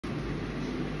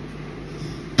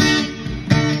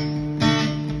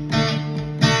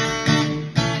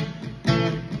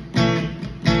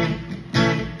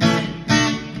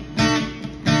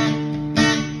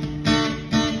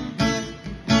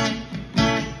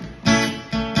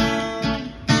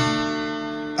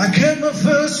I got my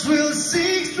first real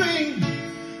six-string,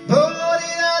 bought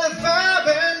it out of 5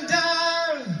 and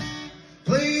dime.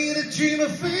 Played it till my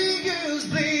fingers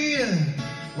bleed.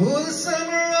 Oh, the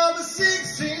summer of the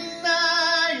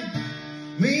 '69.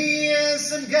 Me and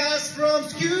some guys from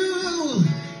school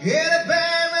had a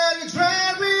band and we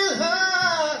tried real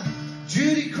hard.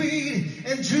 Judy Creed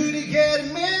and Judy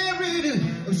getting married.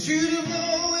 Oh, should have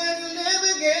known and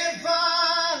never get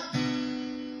far.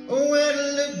 Oh, when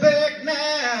I look back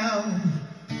now,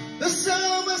 the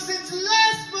summer seems to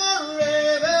last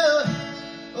forever.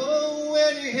 Oh,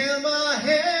 when you held my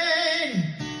hand,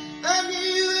 I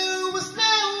knew it was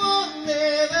now or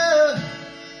never.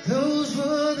 Those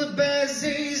were the best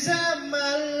days of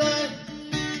my life.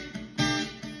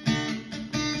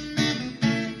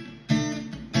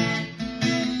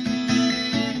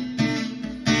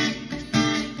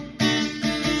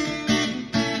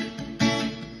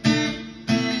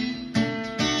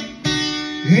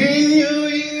 In your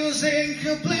ears and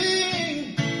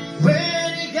complaining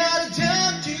when you got a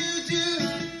job to do.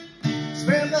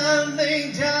 Spend my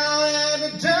thing down at the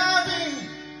diving,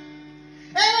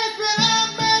 and that's when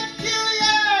I met you,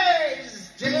 yes.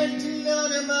 Standing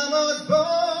on your mama's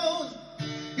boat,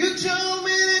 you told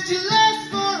me that you last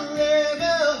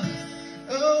forever.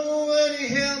 Oh, when you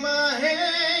held my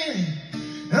hand,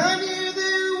 I knew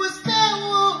that it was now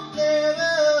or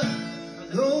never.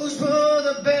 Those were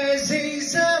the best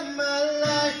days of my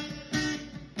life.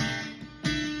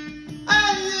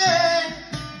 Oh yeah,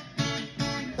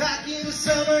 back in the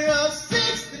summer of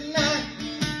 '69.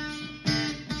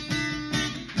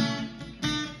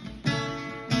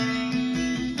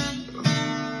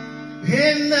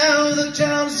 And now the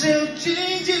time's still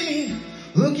changing.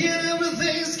 Look at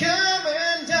everything's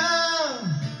coming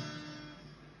down.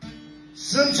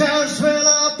 Sometimes when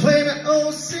I play my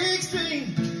old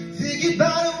six-string, think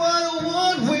about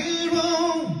what went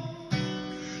wrong.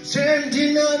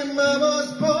 Standing on your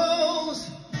mama's post,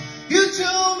 you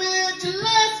told me that you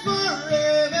last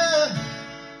forever.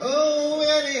 Oh,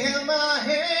 when you held my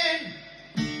hand,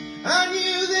 I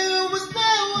knew that it was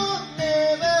now or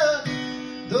never.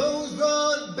 Those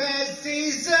were the best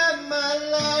days of my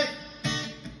life.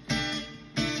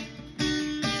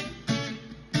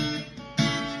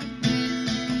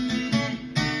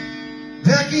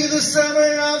 Back in the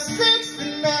summer of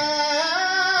 '69.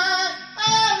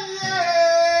 Oh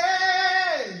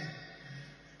yeah.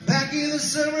 Back in the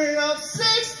summer of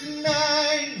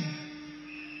 '69.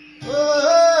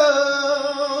 Oh,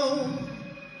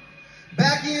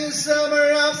 back in the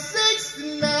summer of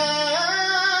 '69.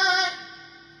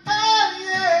 Oh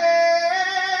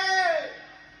yeah.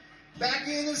 Back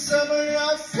in the summer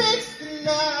of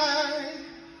 '69.